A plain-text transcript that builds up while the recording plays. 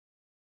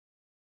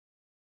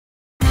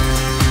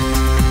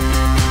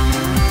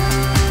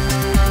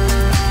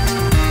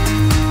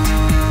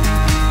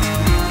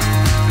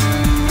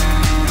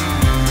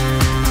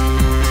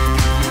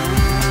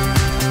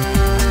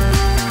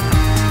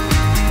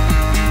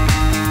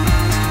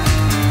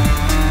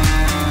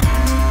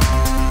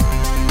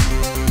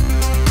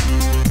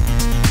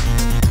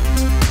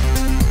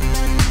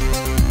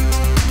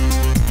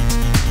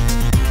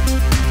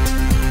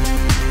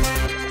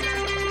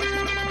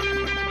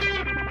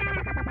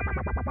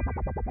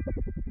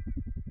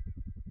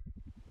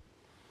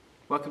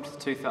Welcome to the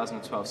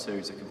 2012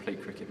 series of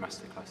Complete Cricket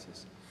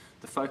Masterclasses.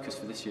 The focus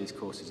for this year's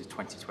courses is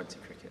 2020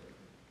 cricket.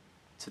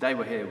 Today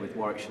we're here with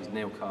Warwickshire's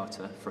Neil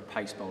Carter for a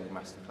pace bowling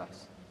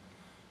masterclass.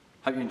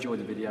 Hope you enjoy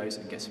the videos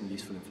and get some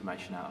useful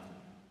information out of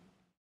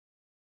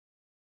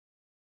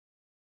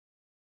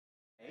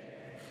them.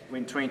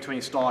 When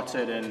 2020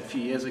 started and a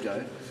few years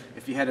ago,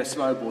 if you had a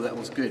slow ball, that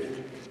was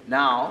good.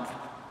 Now,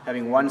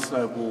 having one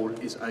slow ball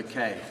is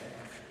okay.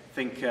 I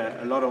think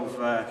a lot of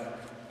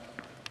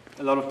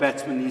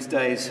batsmen these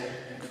days,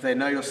 if they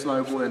know your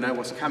slow ball, they know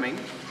what's coming,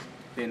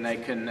 then they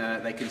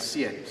can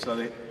see it. So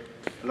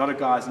a lot of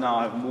guys now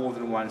have more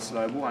than one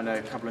slow ball. I know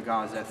a couple of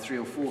guys have 3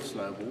 or 4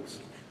 slow balls,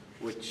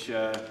 which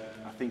I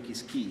think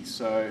is key.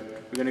 So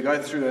we're going to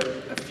go through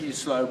a few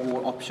slow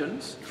ball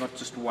options, not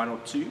just 1 or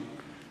 2.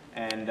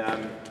 And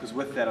because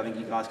with that, I think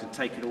you guys can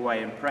take it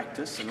away and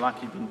practice. And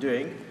like you've been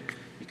doing,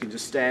 you can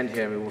just stand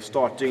here, and we will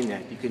start doing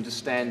that. You can just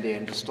stand there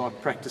and just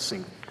start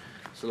practicing.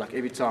 So like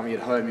every time you're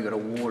at home, you've got a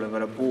wall and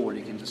got a ball,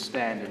 you can just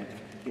stand and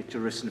get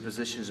your wrists in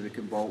positions, and we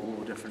can bowl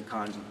all different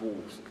kinds of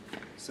balls.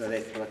 So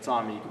that by the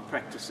time you can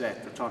practice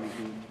that, by the time you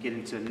can get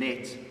into a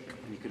net,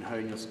 and you can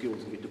hone your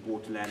skills and get the ball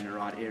to land in the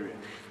right area.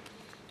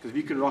 Because if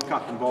you can rock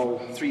up and bowl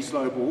 3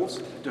 slow balls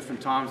at different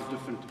times,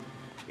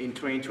 in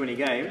 20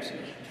 games,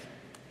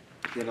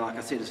 then like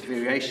I said, it's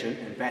variation,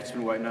 and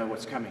batsmen won't know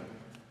what's coming.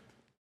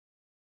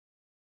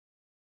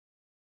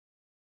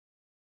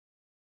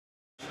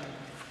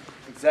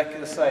 Exactly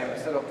the same.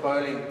 Instead of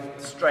bowling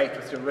straight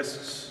with your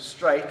wrists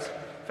straight,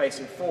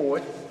 facing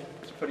forward,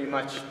 it's pretty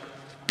much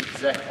the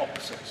exact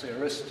opposite. So your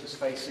wrist is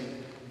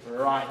facing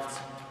right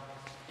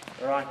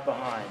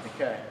behind,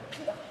 okay?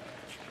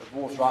 The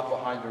ball's right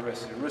behind your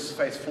wrist. Your wrist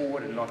face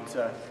forward and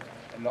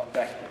not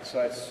backwards. So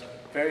it's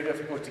very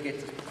difficult to get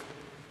to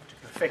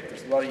perfect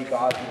this. A lot of you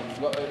guys,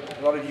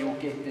 a lot of you will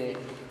get there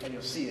and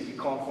you'll see that you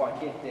can't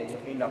quite get there.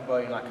 You'll end up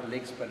bowling like a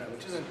leg spinner,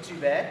 which isn't too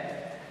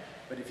bad.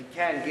 But if you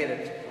can get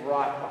it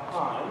right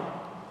behind,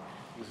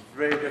 it's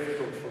very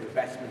difficult for the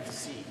batsman to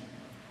see.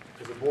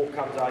 Because the ball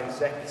comes out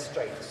exactly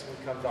straight. The swing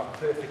comes out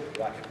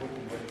perfectly like it would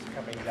be when it's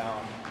coming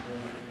down,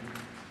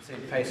 say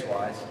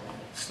pace-wise,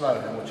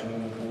 slower than what your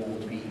normal ball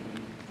would be.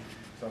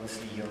 So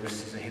obviously your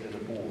wrist is ahead of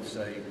the ball.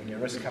 So when your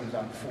wrist comes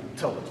down full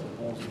tilt,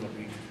 the ball's going to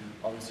be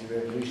obviously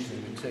very loose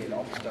and turn in the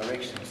opposite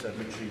direction. So it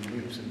literally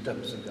loops and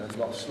dips and goes a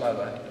lot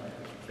slower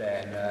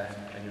than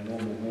your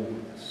normal ball.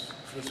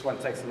 This one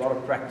takes a lot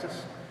of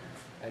practice.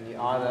 And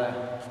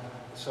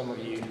some of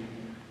you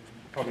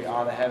probably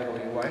either have it or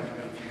you won't,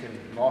 but if you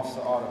can master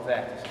the art of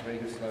that, it's a very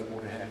good slow ball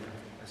to have,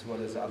 as well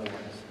as the other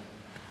ones.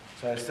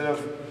 So instead of,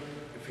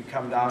 if you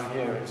come down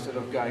here, instead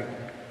of going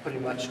pretty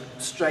much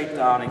straight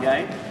down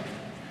again,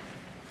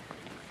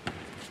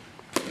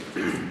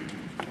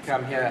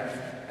 come here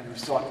and we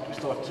start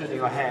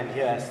turning our hand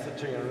here,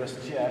 turning our wrist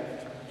here.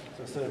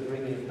 So instead of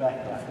bringing it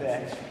back like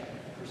that,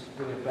 we just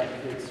bring it back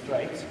dead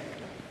straight,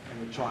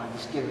 and we try and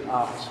just get it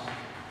out.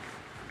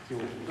 Your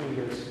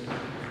fingers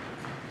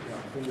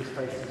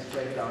facing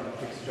straight down and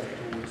kick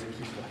straight towards the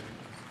keeper.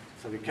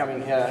 So we come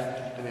in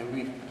here and then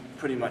we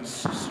pretty much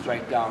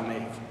straight down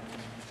there.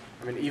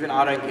 I mean, even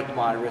I don't get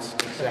my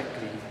wrist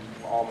exactly,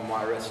 the arm of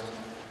my wrist.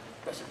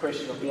 That's a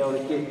question of being able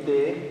to get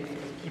there,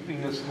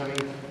 keeping this,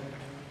 having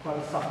quite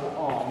a supple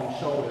arm and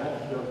shoulder,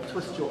 to be able to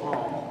twist your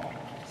arm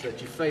so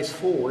that you face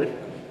forward,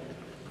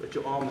 but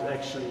your arm is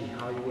actually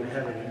how you would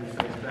have it when you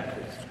face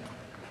backwards.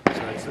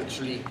 So it's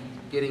literally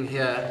getting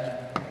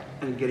here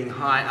and getting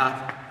high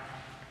up.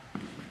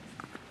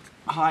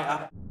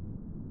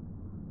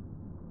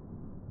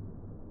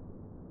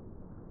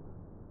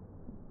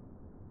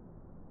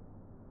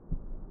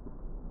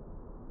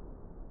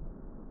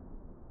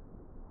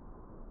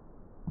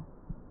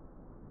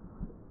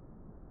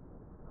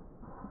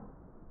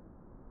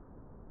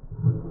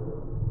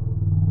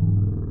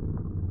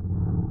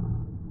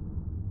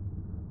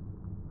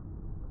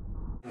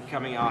 And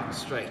coming out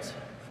straight.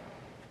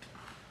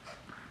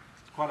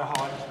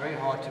 It's very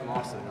hard to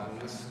master. I mean,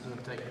 this is going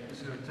to take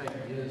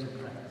years of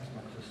practice,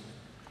 not just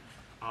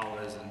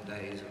hours and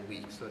days and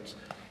weeks. So it's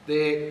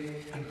there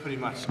and pretty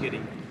much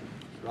getting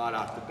right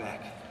out the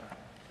back.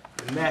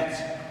 And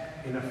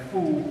that in a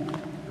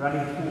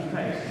running full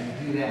pace,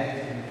 and you do that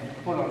and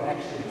full on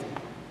action,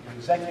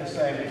 exactly the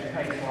same as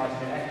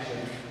pace-wise in action,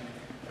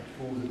 it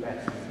fools the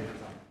batsman